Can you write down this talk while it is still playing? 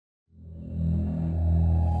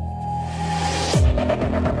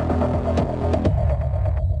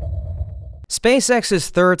SpaceX's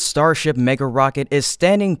third Starship mega rocket is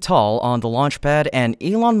standing tall on the launch pad, and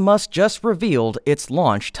Elon Musk just revealed its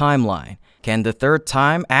launch timeline. Can the third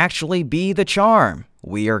time actually be the charm?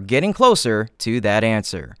 We are getting closer to that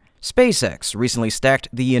answer. SpaceX recently stacked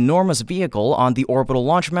the enormous vehicle on the orbital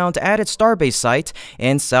launch mount at its Starbase site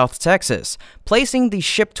in South Texas, placing the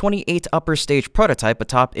Ship 28 upper stage prototype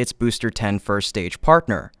atop its Booster 10 first stage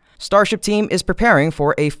partner. Starship team is preparing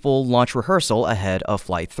for a full launch rehearsal ahead of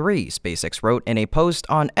Flight 3, SpaceX wrote in a post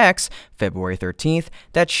on X, February 13th,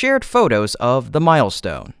 that shared photos of the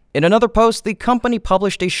milestone. In another post, the company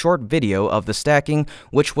published a short video of the stacking,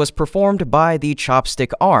 which was performed by the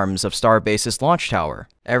chopstick arms of Starbase's launch tower.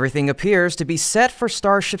 Everything appears to be set for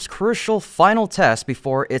Starship's crucial final test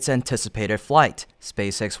before its anticipated flight.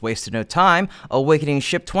 SpaceX wasted no time, awakening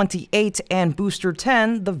Ship 28 and Booster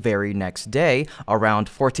 10 the very next day, around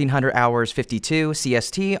 1400 hours 52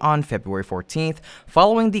 CST on February 14th,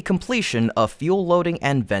 following the completion of fuel loading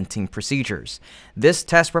and venting procedures. This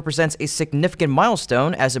test represents a significant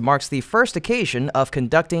milestone as it marks the first occasion of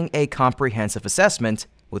conducting a comprehensive assessment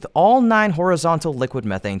with all 9 horizontal liquid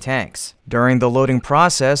methane tanks. During the loading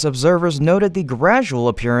process, observers noted the gradual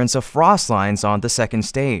appearance of frost lines on the second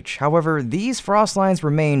stage. However, these frost lines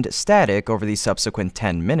remained static over the subsequent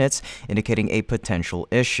 10 minutes, indicating a potential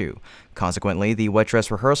issue. Consequently, the wet dress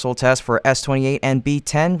rehearsal test for S28 and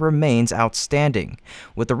B10 remains outstanding,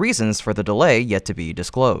 with the reasons for the delay yet to be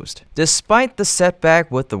disclosed. Despite the setback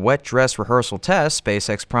with the wet dress rehearsal test,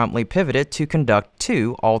 SpaceX promptly pivoted to conduct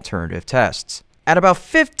 2 alternative tests. At about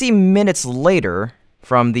 50 minutes later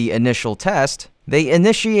from the initial test, they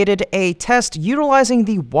initiated a test utilizing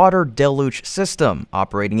the water deluge system,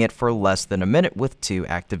 operating it for less than a minute with 2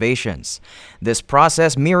 activations. This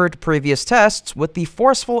process mirrored previous tests, with the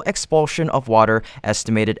forceful expulsion of water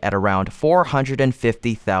estimated at around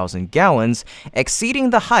 450,000 gallons, exceeding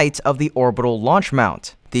the height of the orbital launch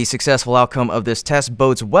mount. The successful outcome of this test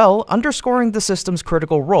bodes well, underscoring the system's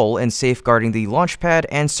critical role in safeguarding the launch pad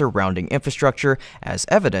and surrounding infrastructure, as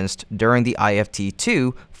evidenced during the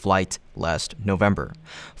IFT-2 flight last November.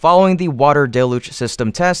 Following the water deluge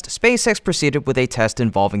system test, SpaceX proceeded with a test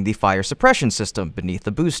involving the fire suppression system beneath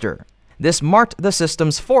the booster. This marked the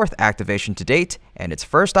system's 4th activation to date and its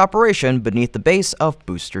first operation beneath the base of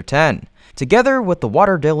Booster 10. Together with the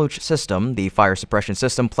water deluge system, the fire suppression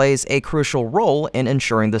system plays a crucial role in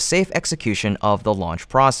ensuring the safe execution of the launch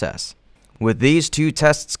process. With these 2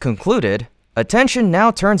 tests concluded, attention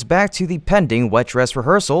now turns back to the pending wet dress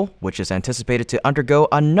rehearsal, which is anticipated to undergo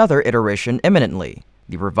another iteration imminently.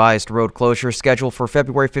 The revised road closure schedule for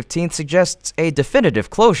February 15th suggests a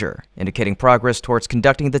definitive closure, indicating progress towards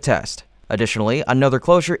conducting the test. Additionally, another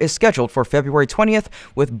closure is scheduled for February 20th,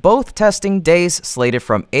 with both testing days slated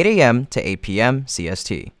from 8 a.m. to 8 p.m.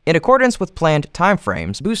 CST. In accordance with planned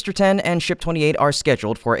timeframes, Booster 10 and Ship 28 are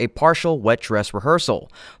scheduled for a partial wet dress rehearsal,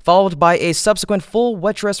 followed by a subsequent full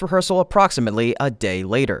wet dress rehearsal approximately a day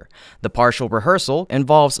later. The partial rehearsal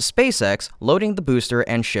involves SpaceX loading the booster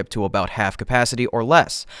and ship to about half capacity or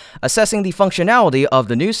less, assessing the functionality of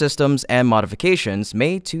the new systems and modifications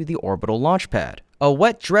made to the orbital launch pad. A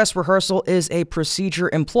wet dress rehearsal is a procedure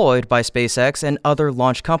employed by SpaceX and other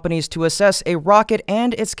launch companies to assess a rocket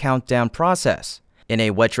and its countdown process. In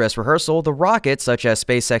a wet dress rehearsal, the rocket, such as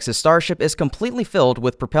SpaceX's Starship, is completely filled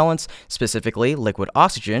with propellants, specifically liquid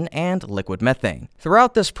oxygen and liquid methane.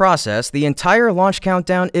 Throughout this process, the entire launch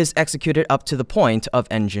countdown is executed up to the point of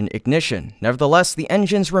engine ignition. Nevertheless, the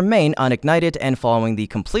engines remain unignited, and following the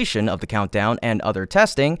completion of the countdown and other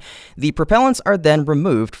testing, the propellants are then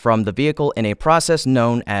removed from the vehicle in a process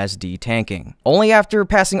known as detanking. Only after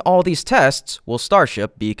passing all these tests will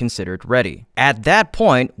Starship be considered ready. At that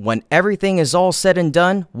point, when everything is all said and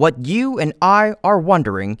done, what you and I are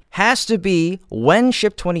wondering has to be when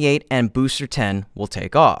Ship 28 and Booster 10 will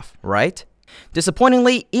take off, right?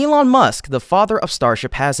 Disappointingly, Elon Musk, the father of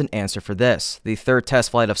Starship, has an answer for this. The third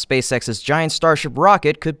test flight of SpaceX's giant Starship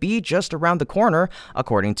rocket could be just around the corner,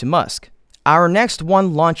 according to Musk. Our next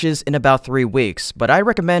one launches in about 3 weeks, but I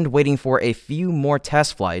recommend waiting for a few more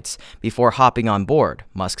test flights before hopping on board,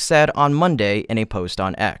 Musk said on Monday in a post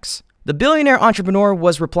on X. The billionaire entrepreneur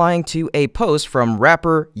was replying to a post from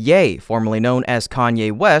rapper Ye, formerly known as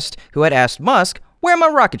Kanye West, who had asked Musk, "Where my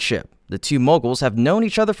rocket ship?" The 2 moguls have known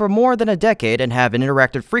each other for more than a decade and have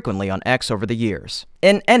interacted frequently on X over the years.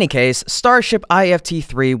 In any case, Starship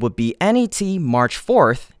IFT-3 would be NET March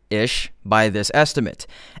 4th-ish by this estimate.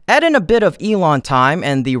 Add in a bit of Elon time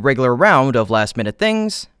and the regular round of last-minute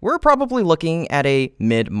things, we're probably looking at a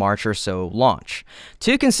mid-March or so launch.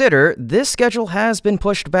 To consider, this schedule has been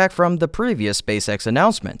pushed back from the previous SpaceX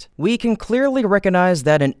announcement. We can clearly recognize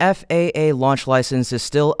that an FAA launch license is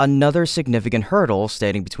still another significant hurdle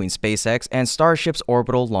standing between SpaceX and Starship's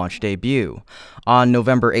orbital launch debut. On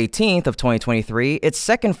November 18th of 2023, its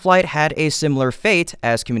second flight had a similar fate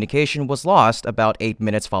as communication was lost about 8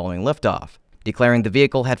 minutes following liftoff, declaring the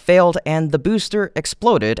vehicle had failed and the booster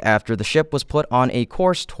exploded after the ship was put on a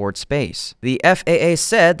course toward space. The FAA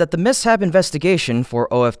said that the mishap investigation for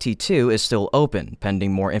OFT-2 is still open,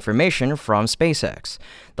 pending more information from SpaceX.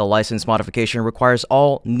 The license modification requires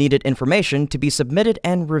all needed information to be submitted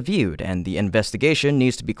and reviewed, and the investigation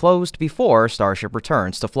needs to be closed before Starship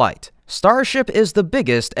returns to flight. Starship is the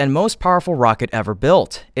biggest and most powerful rocket ever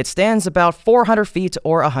built. It stands about 400 feet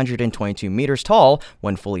or 122 meters tall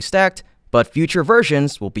when fully stacked, but future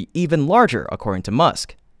versions will be even larger, according to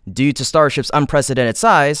Musk. Due to Starship's unprecedented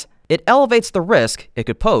size, it elevates the risk it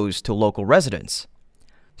could pose to local residents.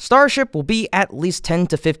 Starship will be at least 10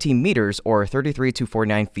 to 15 meters or 33 to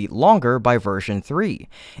 49 feet longer by version 3.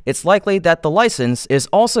 It's likely that the license is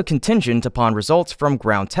also contingent upon results from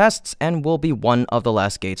ground tests and will be one of the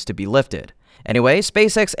last gates to be lifted. Anyway,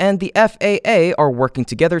 SpaceX and the FAA are working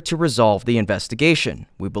together to resolve the investigation.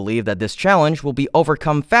 We believe that this challenge will be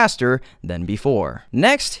overcome faster than before.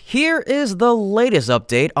 Next, here is the latest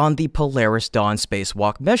update on the Polaris Dawn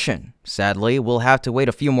spacewalk mission. Sadly, we'll have to wait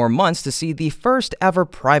a few more months to see the first ever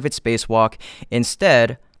private spacewalk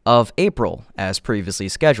instead of April, as previously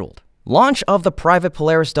scheduled. Launch of the private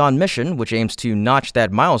Polaris Dawn mission, which aims to notch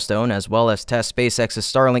that milestone as well as test SpaceX's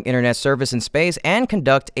Starlink internet service in space and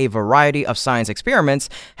conduct a variety of science experiments,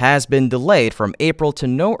 has been delayed from April to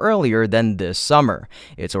no earlier than this summer,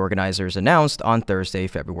 its organizers announced on Thursday,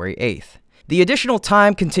 February 8th. The additional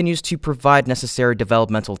time continues to provide necessary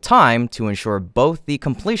developmental time to ensure both the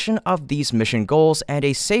completion of these mission goals and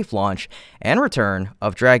a safe launch and return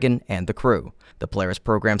of Dragon and the crew, the Polaris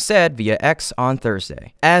program said via X on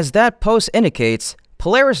Thursday. As that post indicates,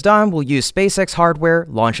 Polaris Dawn will use SpaceX hardware,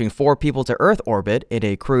 launching 4 people to Earth orbit in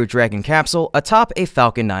a Crew Dragon capsule atop a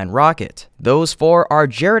Falcon 9 rocket. Those 4 are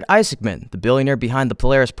Jared Isaacman, the billionaire behind the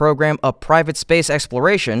Polaris program of private space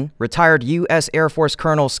exploration, retired U.S. Air Force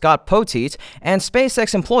Colonel Scott Poteet, and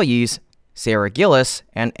SpaceX employees Sarah Gillis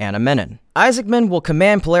and Anna Menon. Isaacman will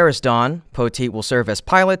command Polaris Dawn, Poteet will serve as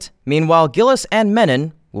pilot, meanwhile Gillis and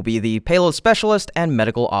Menon will be the payload specialist and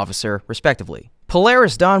medical officer, respectively.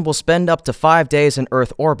 Polaris Dawn will spend up to 5 days in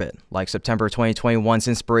Earth orbit. Like September 2021's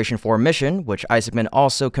Inspiration 4 mission, which Isaacman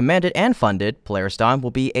also commanded and funded, Polaris Dawn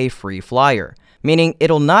will be a free flyer, meaning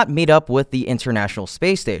it'll not meet up with the International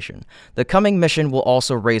Space Station. The coming mission will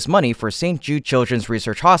also raise money for St. Jude Children's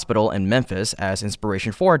Research Hospital in Memphis, as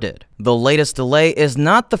Inspiration 4 did. The latest delay is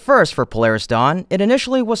not the first for Polaris Dawn. It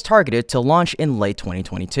initially was targeted to launch in late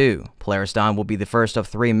 2022. Polaris Dawn will be the first of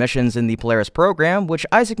 3 missions in the Polaris program, which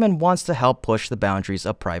Isaacman wants to help push the boundaries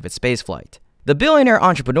of private spaceflight. The billionaire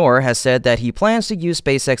entrepreneur has said that he plans to use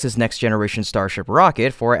SpaceX's next-generation Starship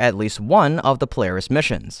rocket for at least one of the Polaris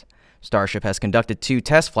missions. Starship has conducted 2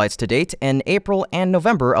 test flights to date in April and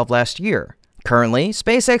November of last year. Currently,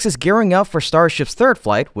 SpaceX is gearing up for Starship's 3rd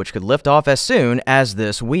flight, which could lift off as soon as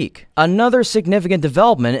this week. Another significant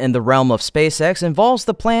development in the realm of SpaceX involves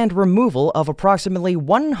the planned removal of approximately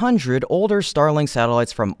 100 older Starlink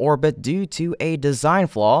satellites from orbit due to a design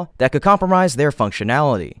flaw that could compromise their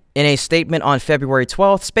functionality. In a statement on February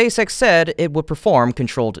 12th, SpaceX said it would perform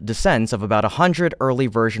controlled descents of about 100 early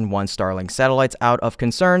version 1 Starlink satellites out of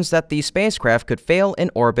concerns that the spacecraft could fail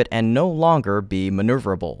in orbit and no longer be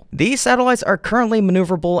maneuverable. These satellites are currently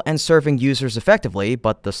maneuverable and serving users effectively,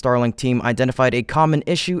 but the Starlink team identified a common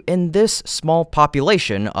issue in this small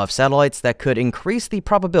population of satellites that could increase the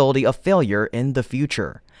probability of failure in the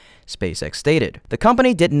future, SpaceX stated. The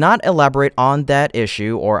company did not elaborate on that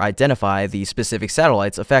issue or identify the specific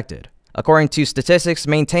satellites affected. According to statistics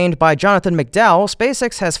maintained by Jonathan McDowell,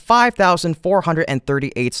 SpaceX has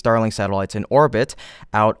 5,438 Starlink satellites in orbit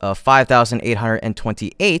out of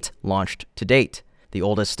 5,828 launched to date. The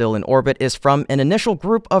oldest still in orbit is from an initial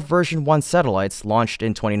group of version 1 satellites launched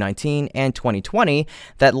in 2019 and 2020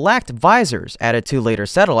 that lacked visors added to later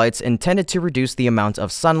satellites intended to reduce the amount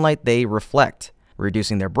of sunlight they reflect,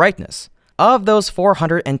 reducing their brightness. Of those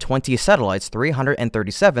 420 satellites,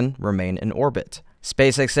 337 remain in orbit.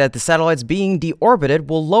 SpaceX said the satellites being deorbited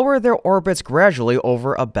will lower their orbits gradually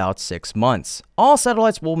over about 6 months. All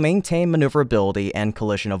satellites will maintain maneuverability and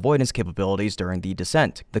collision avoidance capabilities during the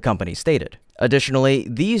descent, the company stated. Additionally,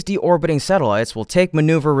 these deorbiting satellites will take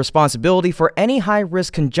maneuver responsibility for any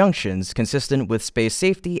high-risk conjunctions consistent with space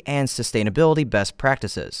safety and sustainability best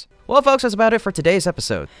practices. Well, folks, that's about it for today's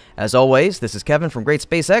episode. As always, this is Kevin from Great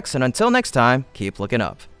SpaceX, and until next time, keep looking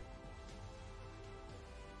up.